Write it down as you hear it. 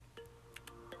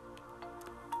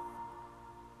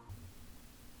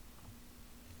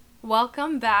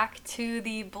Welcome back to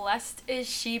the Blessed Is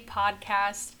She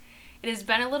podcast. It has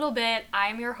been a little bit.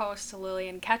 I'm your host,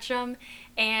 Lillian Ketchum,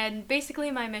 and basically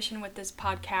my mission with this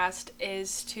podcast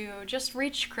is to just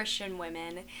reach Christian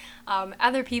women.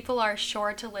 Other people are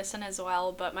sure to listen as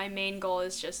well, but my main goal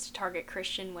is just to target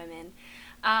Christian women.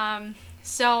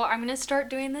 So I'm going to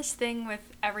start doing this thing with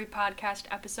every podcast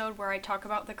episode where I talk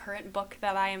about the current book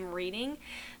that I am reading.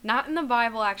 Not in the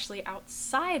Bible, actually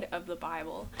outside of the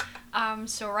Bible.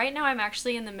 So right now I'm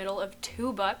actually in the middle of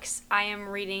two books. I am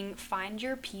reading Find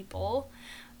Your People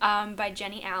by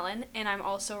Jenny Allen, and I'm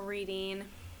also reading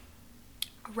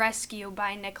Rescue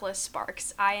by Nicholas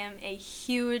Sparks. I am a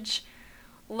huge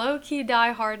low-key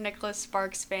die-hard Nicholas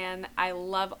Sparks fan. I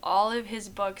love all of his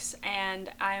books,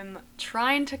 and I'm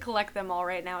trying to collect them all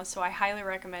right now, so I highly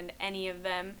recommend any of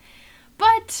them.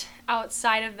 But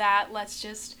outside of that, let's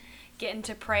just get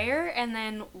into prayer and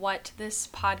then what this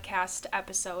podcast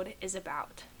episode is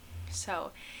about.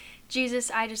 So,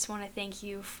 Jesus, I just want to thank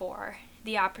you for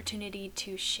the opportunity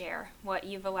to share what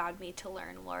you've allowed me to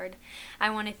learn, Lord. I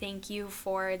want to thank you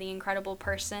for the incredible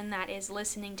person that is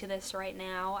listening to this right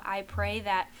now. I pray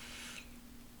that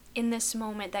in this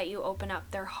moment that you open up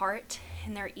their heart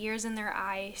and their ears and their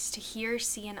eyes to hear,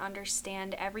 see, and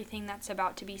understand everything that's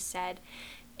about to be said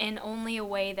in only a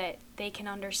way that they can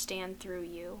understand through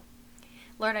you.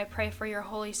 Lord, I pray for your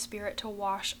Holy Spirit to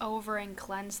wash over and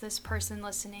cleanse this person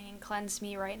listening and cleanse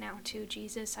me right now too,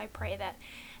 Jesus. I pray that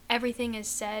everything is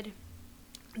said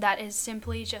that is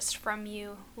simply just from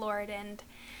you, Lord, and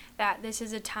that this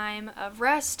is a time of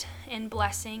rest and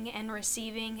blessing and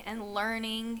receiving and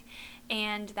learning,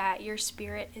 and that your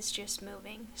Spirit is just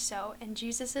moving. So in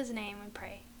Jesus' name we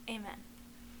pray. Amen.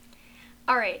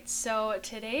 Alright, so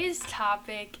today's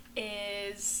topic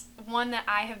is one that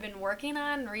I have been working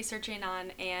on, researching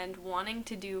on, and wanting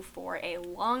to do for a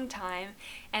long time,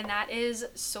 and that is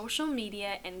social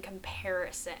media and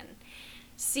comparison.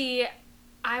 See,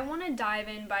 I want to dive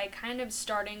in by kind of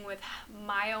starting with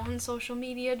my own social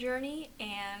media journey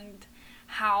and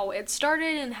how it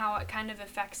started and how it kind of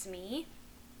affects me.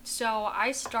 So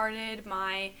I started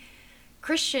my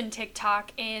Christian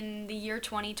TikTok in the year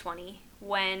 2020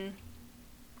 when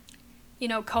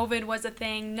COVID was a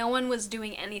thing. No one was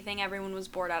doing anything. Everyone was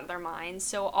bored out of their minds.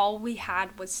 So all we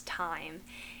had was time.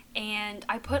 And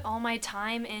I put all my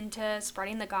time into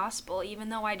spreading the gospel, even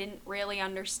though I didn't really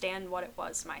understand what it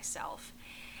was myself.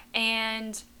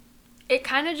 And it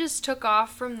kind of just took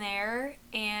off from there,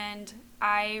 and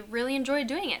I really enjoyed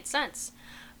doing it since.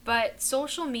 But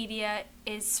social media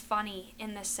is funny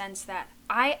in the sense that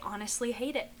I honestly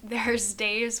hate it. There's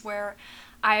days where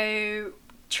I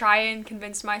try and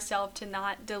convince myself to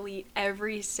not delete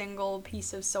every single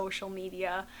piece of social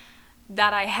media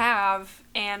that I have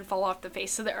and fall off the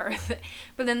face of the earth.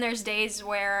 But then there's days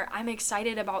where I'm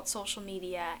excited about social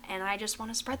media and I just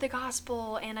want to spread the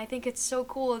gospel, and I think it's so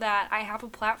cool that I have a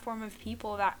platform of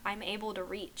people that I'm able to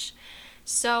reach.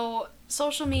 So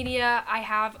social media I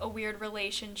have a weird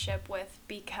relationship with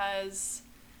because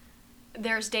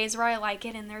there's days where I like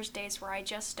it and there's days where I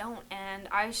just don't. And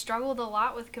I've struggled a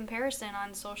lot with comparison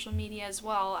on social media as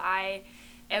well. I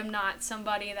am not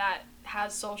somebody that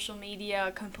has social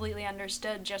media completely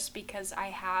understood just because I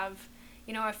have,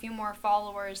 a few more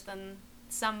followers than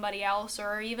somebody else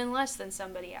or even less than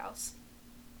somebody else.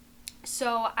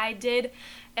 So I did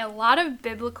a lot of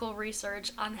biblical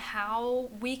research on how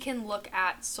we can look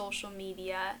at social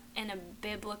media in a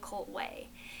biblical way.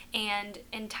 And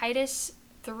in Titus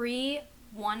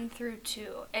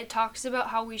 3:1-2, it talks about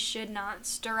how we should not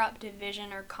stir up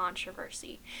division or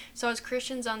controversy. So as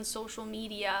Christians on social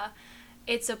media,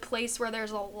 it's a place where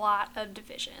there's a lot of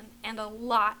division and a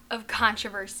lot of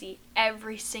controversy.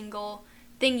 Every single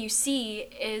thing you see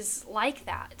is like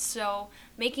that. So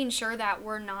making sure that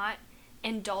we're not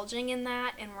indulging in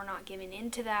that and we're not giving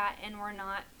into that and we're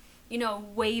not,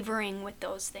 wavering with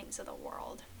those things of the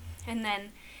world. And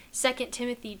then 2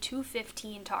 Timothy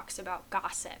 2:15 talks about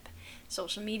gossip.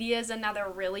 Social media is another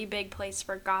really big place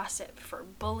for gossip, for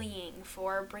bullying,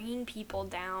 for bringing people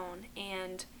down,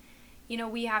 and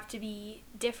we have to be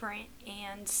different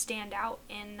and stand out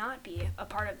and not be a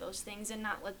part of those things and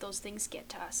not let those things get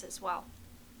to us as well.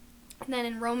 And then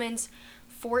in Romans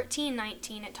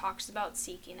 14:19, it talks about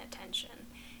seeking attention.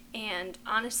 And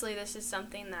honestly, this is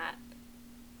something that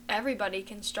everybody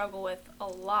can struggle with a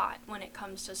lot when it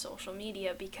comes to social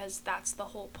media, because that's the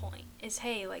whole point is,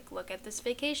 hey, look at this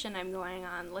vacation I'm going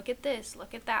on, look at this,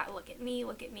 look at that, look at me,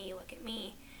 look at me, look at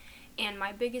me. And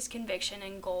my biggest conviction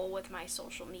and goal with my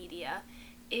social media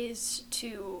is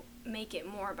to make it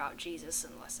more about Jesus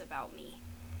and less about me.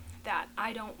 That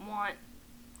I don't want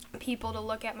people to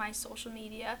look at my social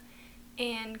media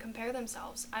and compare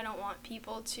themselves. I don't want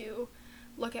people to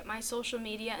look at my social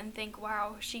media and think,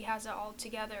 wow, she has it all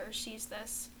together. She's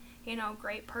this,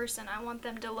 great person. I want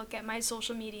them to look at my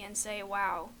social media and say,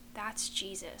 wow, that's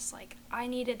Jesus. Like, I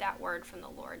needed that word from the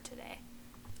Lord today.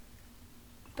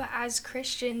 But as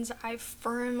Christians, I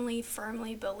firmly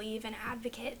believe and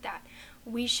advocate that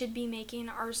we should be making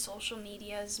our social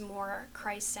medias more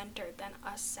Christ-centered than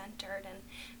us-centered, and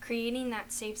creating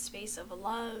that safe space of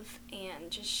love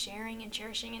and just sharing and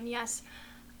cherishing. And yes,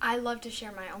 I love to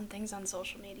share my own things on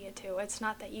social media too. It's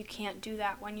not that you can't do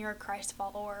that when you're a Christ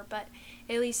follower, but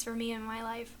at least for me in my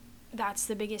life, that's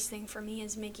the biggest thing for me,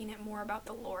 is making it more about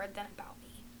the Lord than about me.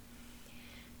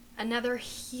 Another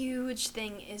huge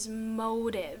thing is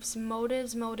motives, and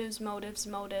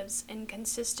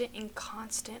consistent and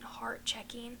constant heart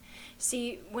checking.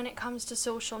 See, when it comes to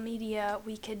social media,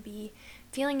 we could be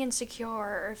feeling insecure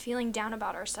or feeling down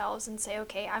about ourselves and say,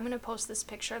 okay, I'm going to post this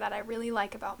picture that I really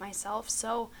like about myself,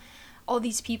 so all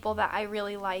these people that I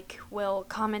really like will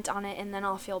comment on it, and then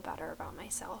I'll feel better about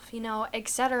myself,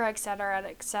 etc., etc.,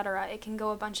 etc. It can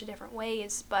go a bunch of different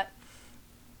ways, but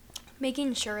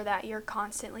making sure that you're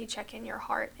constantly checking your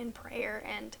heart in prayer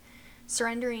and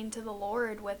surrendering to the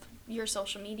Lord with your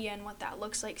social media and what that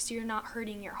looks like, so you're not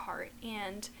hurting your heart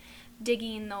and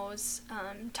digging those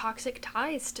toxic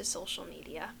ties to social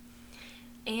media.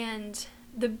 And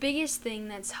the biggest thing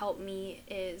that's helped me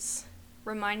is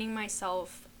reminding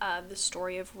myself of the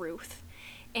story of Ruth,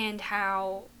 and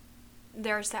how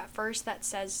there's that verse that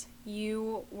says,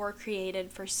 you were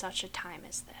created for such a time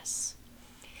as this.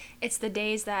 It's the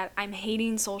days that I'm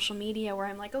hating social media where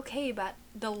I'm like, okay, but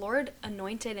the Lord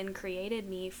anointed and created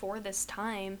me for this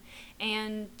time,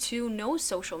 and to know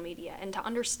social media and to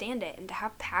understand it and to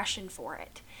have passion for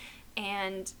it.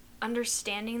 And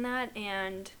understanding that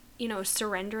and,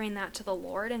 surrendering that to the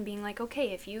Lord and being like,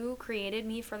 okay, if you created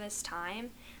me for this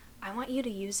time, I want you to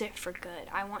use it for good.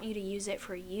 I want you to use it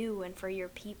for you and for your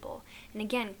people. And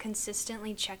again,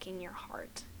 consistently checking your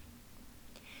heart.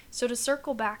 So to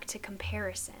circle back to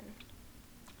comparison,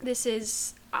 this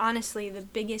is honestly the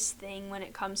biggest thing when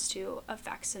it comes to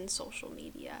effects in social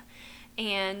media.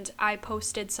 And I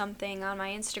posted something on my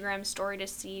Instagram story to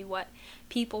see what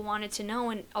people wanted to know,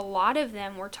 and a lot of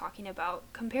them were talking about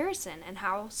comparison and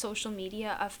how social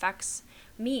media affects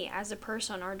me as a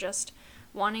person, or just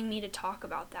wanting me to talk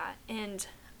about that. And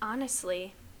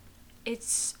honestly,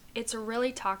 it's a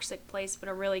really toxic place, but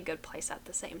a really good place at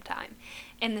the same time,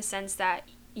 in the sense that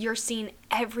you're seeing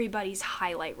everybody's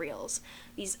highlight reels,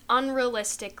 these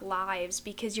unrealistic lives,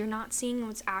 because you're not seeing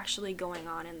what's actually going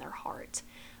on in their heart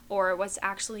or what's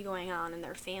actually going on in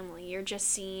their family. You're just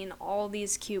seeing all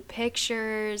these cute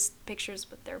pictures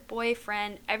with their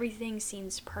boyfriend. Everything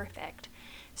seems perfect.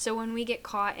 So when we get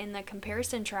caught in the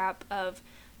comparison trap of,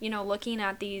 looking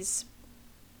at these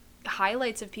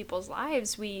highlights of people's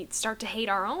lives, we start to hate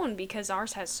our own because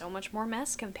ours has so much more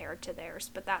mess compared to theirs.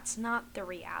 But that's not the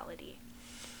reality.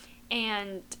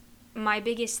 And my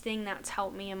biggest thing that's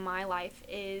helped me in my life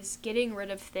is getting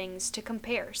rid of things to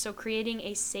compare. So creating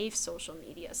a safe social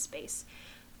media space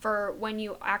for when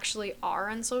you actually are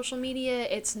on social media,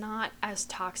 it's not as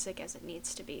toxic as it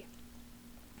needs to be.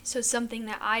 So something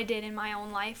that I did in my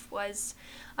own life was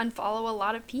unfollow a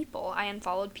lot of people. I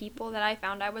unfollowed people that I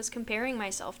found I was comparing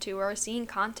myself to, or seeing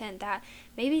content that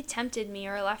maybe tempted me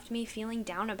or left me feeling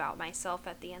down about myself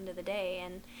at the end of the day.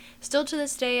 And still to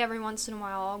this day, every once in a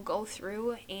while, I'll go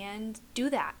through and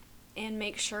do that and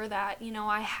make sure that,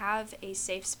 I have a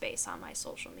safe space on my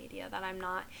social media, that I'm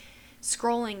not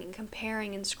scrolling and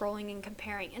comparing and scrolling and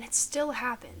comparing. And it still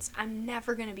happens. I'm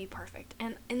never going to be perfect.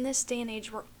 And in this day and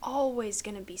age, we're always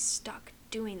going to be stuck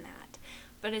doing that.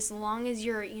 But as long as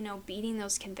you're, beating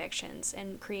those convictions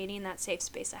and creating that safe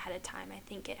space ahead of time, I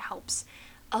think it helps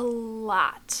a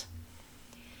lot.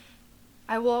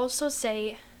 I will also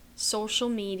say social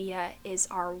media is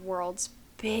our world's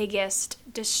biggest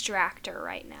distractor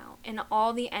right now. And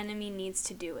all the enemy needs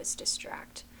to do is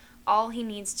distract. All he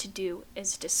needs to do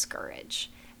is discourage.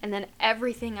 And then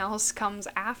everything else comes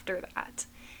after that.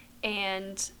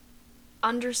 And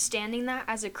understanding that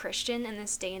as a Christian in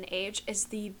this day and age is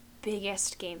the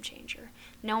biggest game changer.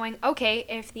 Knowing, okay,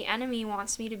 if the enemy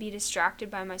wants me to be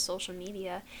distracted by my social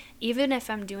media, even if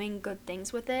I'm doing good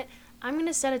things with it, I'm going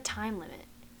to set a time limit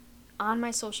on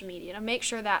my social media to make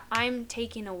sure that I'm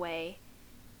taking away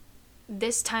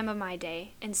this time of my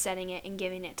day and setting it and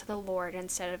giving it to the Lord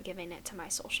instead of giving it to my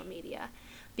social media.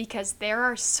 Because there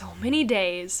are so many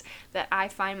days that I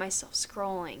find myself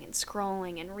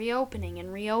scrolling and reopening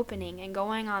and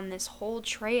going on this whole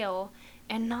trail,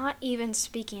 and not even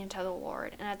speaking to the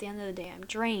Lord. And at the end of the day, I'm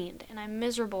drained and I'm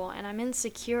miserable and I'm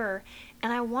insecure.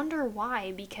 And I wonder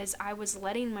why, because I was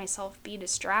letting myself be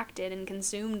distracted and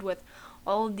consumed with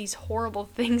all of these horrible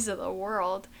things of the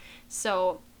world.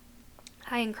 So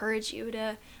I encourage you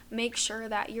to make sure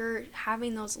that you're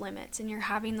having those limits and you're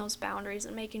having those boundaries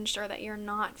and making sure that you're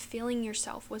not filling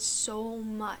yourself with so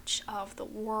much of the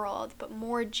world, but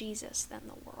more Jesus than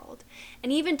the world.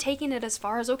 And even taking it as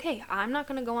far as, okay, I'm not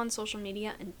going to go on social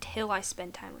media until I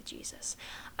spend time with Jesus.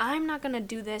 I'm not going to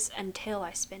do this until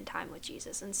I spend time with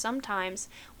Jesus. And sometimes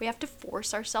we have to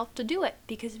force ourselves to do it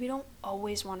because we don't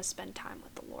always want to spend time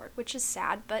with the Lord, which is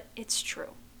sad, but it's true.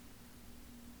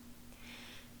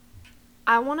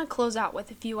 I want to close out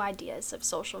with a few ideas of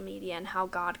social media and how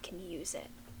God can use it.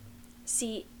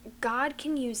 See, God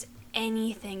can use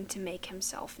anything to make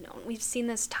himself known. We've seen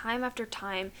this time after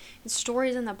time in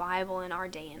stories in the Bible in our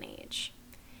day and age.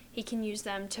 He can use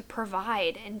them to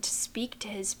provide and to speak to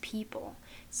his people.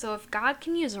 So if God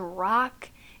can use a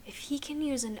rock, if he can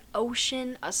use an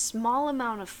ocean, a small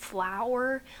amount of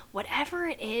flour, whatever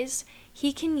it is,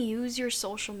 he can use your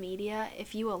social media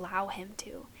if you allow him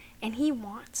to. And he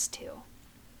wants to.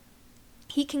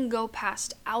 He can go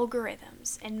past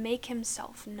algorithms and make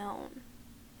himself known.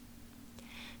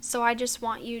 So I just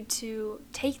want you to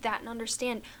take that and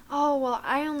understand, oh, well,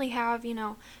 I only have,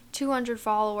 200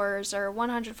 followers or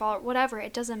 100 followers, whatever.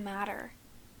 It doesn't matter.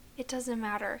 It doesn't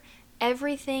matter.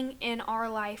 Everything in our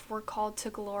life we're called to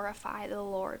glorify the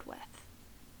Lord with.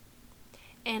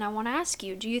 And I want to ask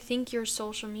you, do you think your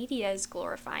social media is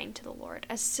glorifying to the Lord?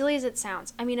 As silly as it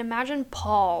sounds. I mean, imagine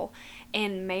Paul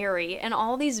and Mary and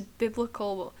all these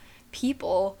biblical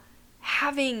people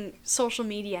having social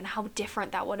media and how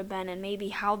different that would have been and maybe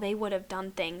how they would have done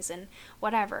things and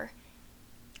whatever.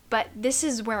 But this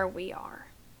is where we are.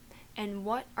 And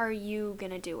what are you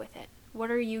going to do with it? What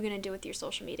are you going to do with your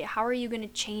social media? How are you going to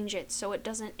change it so it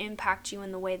doesn't impact you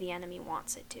in the way the enemy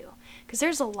wants it to? Because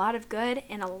there's a lot of good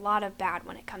and a lot of bad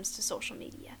when it comes to social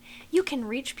media. You can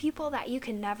reach people that you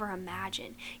can never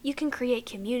imagine. You can create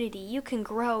community. You can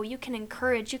grow. You can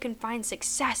encourage. You can find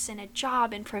success in a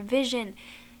job and provision.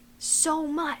 So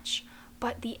much.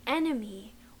 But the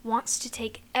enemy wants to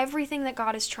take everything that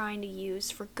God is trying to use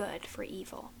for good, for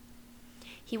evil.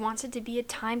 He wants it to be a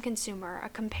time consumer, a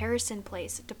comparison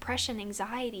place, depression,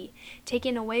 anxiety,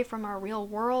 taken away from our real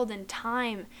world and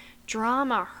time,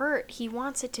 drama, hurt. He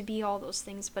wants it to be all those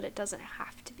things, but it doesn't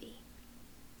have to be.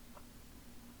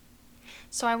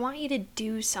 So I want you to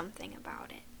do something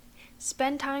about it.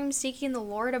 Spend time seeking the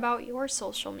Lord about your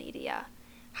social media,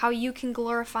 how you can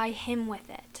glorify him with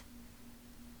it,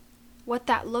 what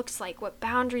that looks like, what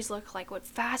boundaries look like, what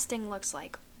fasting looks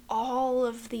like, all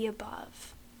of the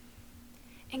above.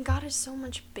 And God is so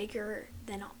much bigger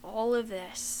than all of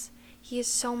this. He is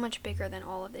so much bigger than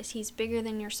all of this. He's bigger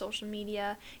than your social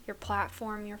media, your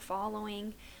platform, your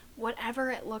following, whatever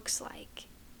it looks like.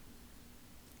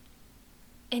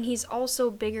 And he's also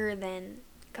bigger than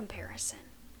comparison,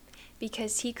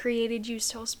 because he created you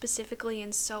so specifically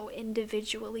and so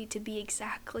individually to be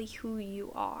exactly who you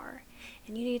are.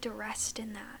 And you need to rest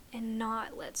in that and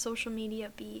not let social media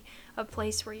be a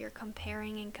place where you're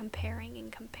comparing and comparing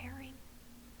and comparing.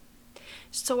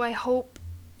 So I hope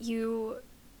you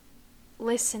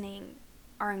listening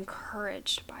are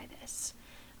encouraged by this,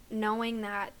 knowing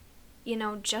that,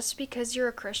 just because you're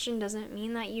a Christian doesn't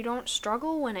mean that you don't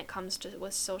struggle when it comes to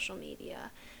with social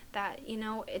media, that,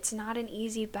 it's not an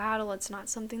easy battle, it's not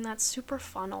something that's super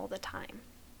fun all the time.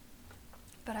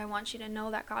 But I want you to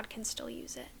know that God can still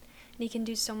use it, and he can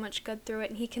do so much good through it,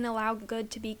 and he can allow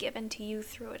good to be given to you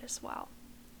through it as well.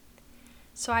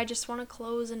 So I just want to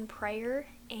close in prayer,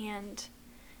 and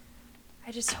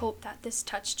I just hope that this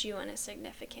touched you in a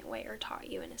significant way or taught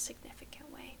you in a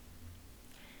significant way.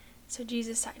 So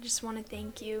Jesus, I just want to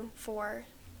thank you for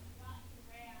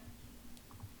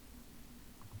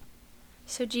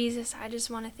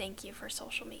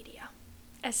social media.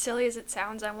 As silly as it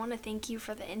sounds, I want to thank you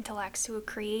for the intellects who have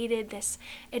created this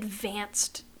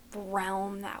advanced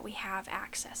realm that we have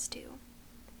access to.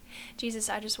 Jesus,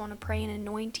 I just want to pray an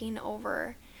anointing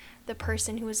over the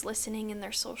person who is listening in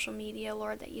their social media,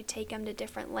 Lord, that you take them to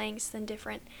different lengths and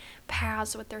different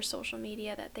paths with their social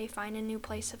media, that they find a new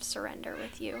place of surrender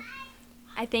with you.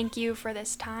 I thank you for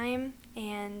this time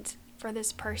and for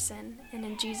this person, and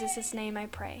in Jesus' name I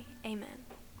pray. Amen.